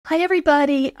Hi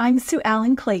everybody, I'm Sue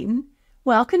Ellen Clayton.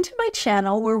 Welcome to my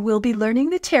channel where we'll be learning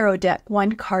the tarot deck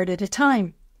one card at a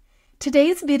time.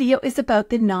 Today's video is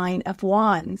about the Nine of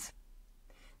Wands.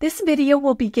 This video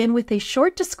will begin with a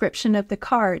short description of the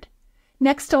card.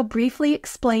 Next, I'll briefly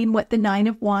explain what the Nine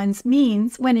of Wands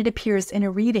means when it appears in a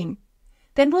reading.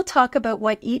 Then we'll talk about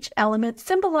what each element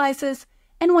symbolizes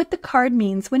and what the card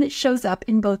means when it shows up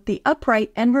in both the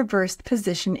upright and reversed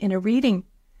position in a reading.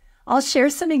 I'll share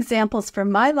some examples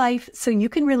from my life so you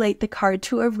can relate the card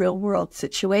to a real-world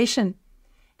situation.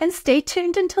 And stay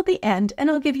tuned until the end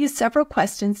and I'll give you several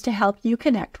questions to help you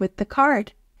connect with the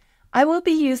card. I will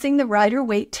be using the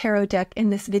Rider-Waite Tarot deck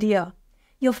in this video.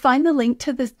 You'll find the link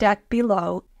to this deck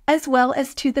below, as well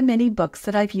as to the many books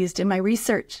that I've used in my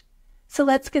research. So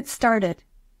let's get started.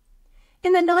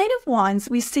 In the Nine of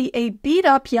Wands, we see a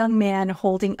beat-up young man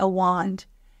holding a wand.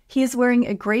 He is wearing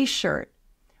a gray shirt.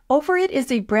 Over it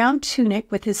is a brown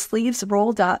tunic with his sleeves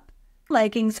rolled up,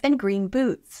 leggings, and green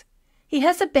boots. He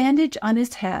has a bandage on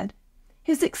his head.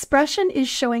 His expression is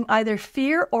showing either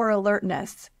fear or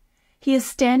alertness. He is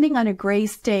standing on a gray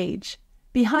stage.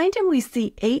 Behind him we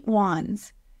see 8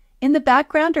 wands. In the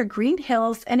background are green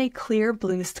hills and a clear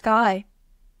blue sky.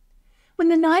 When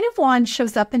the Nine of Wands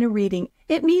shows up in a reading,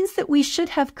 it means that we should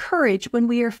have courage when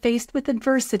we are faced with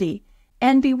adversity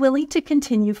and be willing to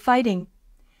continue fighting.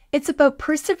 It's about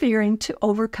persevering to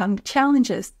overcome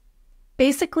challenges.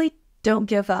 Basically, don't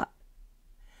give up.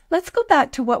 Let's go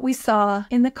back to what we saw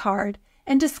in the card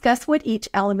and discuss what each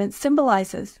element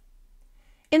symbolizes.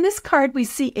 In this card, we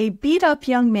see a beat-up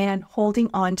young man holding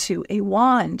onto a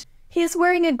wand. He is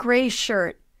wearing a gray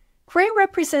shirt. Gray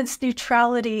represents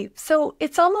neutrality, so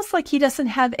it's almost like he doesn't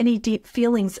have any deep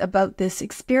feelings about this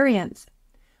experience.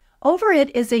 Over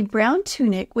it is a brown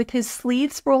tunic with his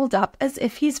sleeves rolled up as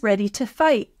if he's ready to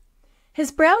fight.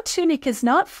 His brown tunic is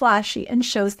not flashy and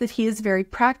shows that he is very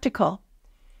practical.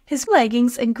 His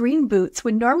leggings and green boots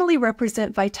would normally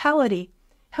represent vitality.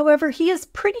 However, he is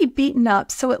pretty beaten up,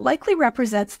 so it likely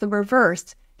represents the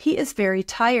reverse. He is very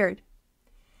tired.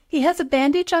 He has a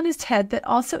bandage on his head that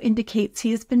also indicates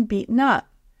he has been beaten up.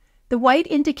 The white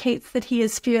indicates that he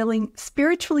is feeling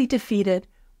spiritually defeated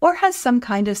or has some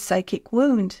kind of psychic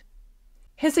wound.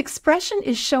 His expression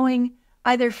is showing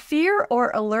either fear or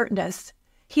alertness.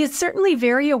 He is certainly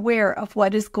very aware of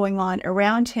what is going on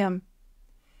around him.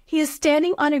 He is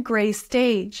standing on a gray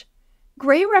stage.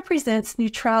 Gray represents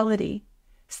neutrality.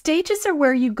 Stages are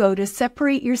where you go to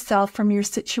separate yourself from your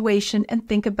situation and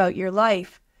think about your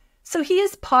life. So he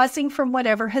is pausing from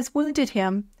whatever has wounded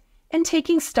him and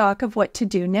taking stock of what to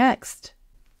do next.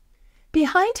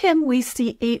 Behind him, we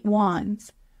see 8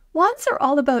 wands. Wands are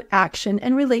all about action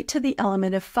and relate to the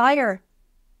element of fire.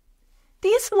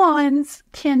 These wands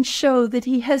can show that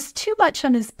he has too much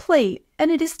on his plate and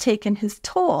it has taken his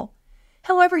toll.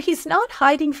 However, he's not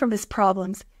hiding from his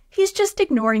problems. He's just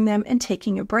ignoring them and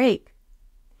taking a break.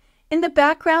 In the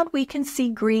background, we can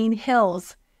see green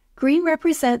hills. Green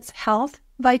represents health,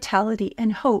 vitality,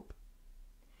 and hope.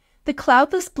 The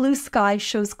cloudless blue sky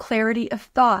shows clarity of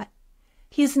thought.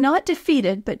 He is not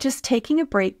defeated, but just taking a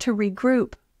break to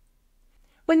regroup.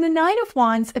 When the Nine of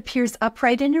Wands appears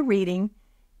upright in a reading,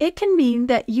 it can mean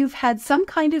that you've had some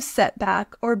kind of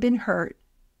setback or been hurt,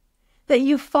 that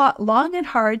you've fought long and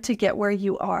hard to get where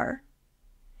you are,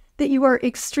 that you are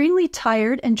extremely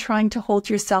tired and trying to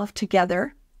hold yourself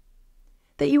together,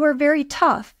 that you are very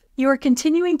tough. You are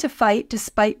continuing to fight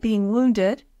despite being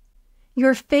wounded.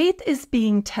 Your faith is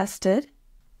being tested.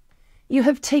 You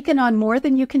have taken on more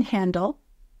than you can handle.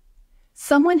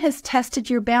 Someone has tested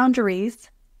your boundaries.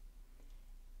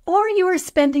 Or you are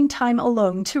spending time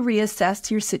alone to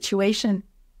reassess your situation.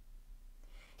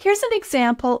 Here's an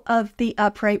example of the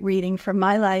upright reading from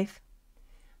my life.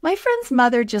 My friend's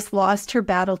mother just lost her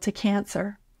battle to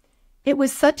cancer. It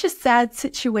was such a sad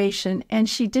situation and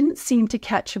she didn't seem to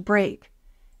catch a break.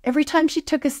 Every time she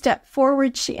took a step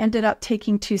forward, she ended up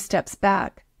taking 2 steps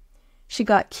back. She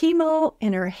got chemo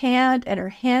in her hand and her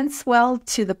hand swelled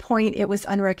to the point it was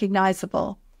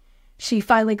unrecognizable. She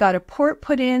finally got a port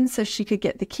put in so she could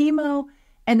get the chemo,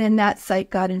 and then that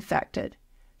site got infected.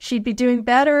 She'd be doing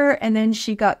better, and then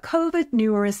she got COVID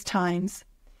numerous times.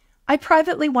 I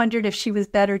privately wondered if she was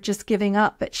better just giving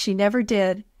up, but she never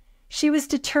did. She was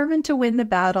determined to win the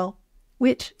battle,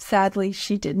 which, sadly,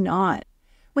 she did not.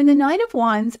 When the Nine of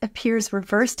Wands appears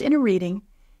reversed in a reading,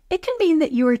 it can mean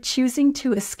that you are choosing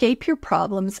to escape your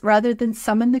problems rather than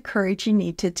summon the courage you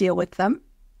need to deal with them.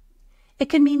 It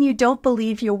can mean you don't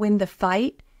believe you'll win the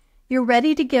fight. You're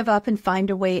ready to give up and find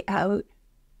a way out.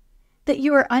 That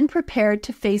you are unprepared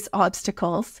to face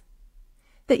obstacles.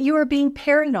 That you are being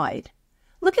paranoid.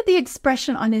 Look at the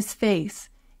expression on his face.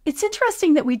 It's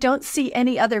interesting that we don't see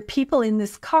any other people in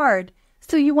this card,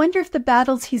 so you wonder if the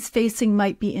battles he's facing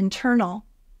might be internal.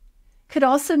 Could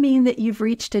also mean that you've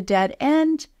reached a dead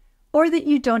end, or that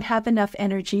you don't have enough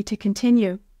energy to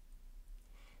continue.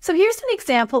 So here's an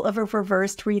example of a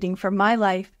reversed reading from my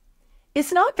life.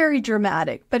 It's not very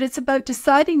dramatic, but it's about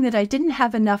deciding that I didn't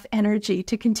have enough energy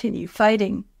to continue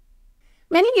fighting.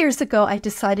 Many years ago, I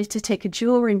decided to take a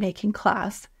jewelry making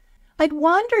class. I'd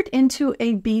wandered into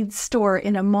a beads store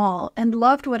in a mall and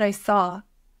loved what I saw.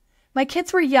 My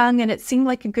kids were young and it seemed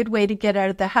like a good way to get out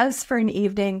of the house for an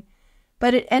evening,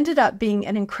 but it ended up being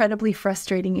an incredibly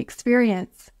frustrating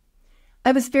experience.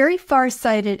 I was very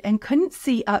far-sighted and couldn't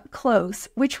see up close,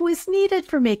 which was needed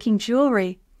for making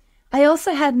jewelry. I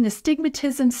also had an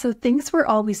astigmatism, so things were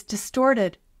always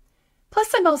distorted.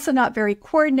 Plus, I'm also not very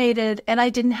coordinated, and I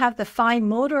didn't have the fine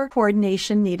motor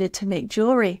coordination needed to make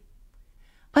jewelry.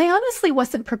 I honestly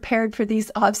wasn't prepared for these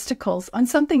obstacles on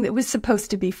something that was supposed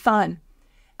to be fun.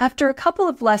 After a couple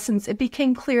of lessons, it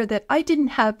became clear that I didn't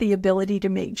have the ability to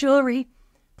make jewelry,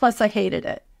 plus I hated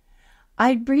it.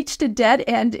 I'd reached a dead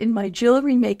end in my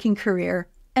jewelry making career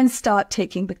and stopped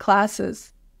taking the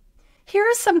classes. Here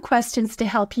are some questions to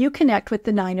help you connect with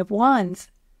the Nine of Wands.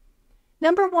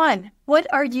 Number 1, what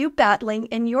are you battling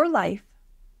in your life?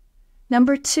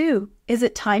 Number 2, is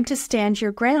it time to stand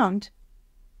your ground?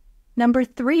 Number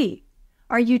 3,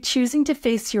 are you choosing to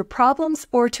face your problems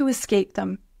or to escape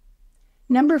them?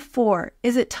 Number 4,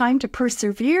 is it time to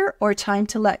persevere or time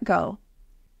to let go?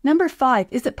 Number 5,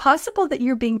 is it possible that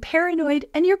you're being paranoid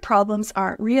and your problems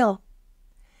aren't real?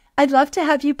 I'd love to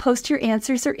have you post your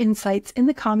answers or insights in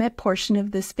the comment portion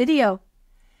of this video.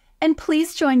 And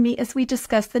please join me as we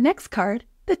discuss the next card,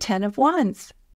 the Ten of Wands.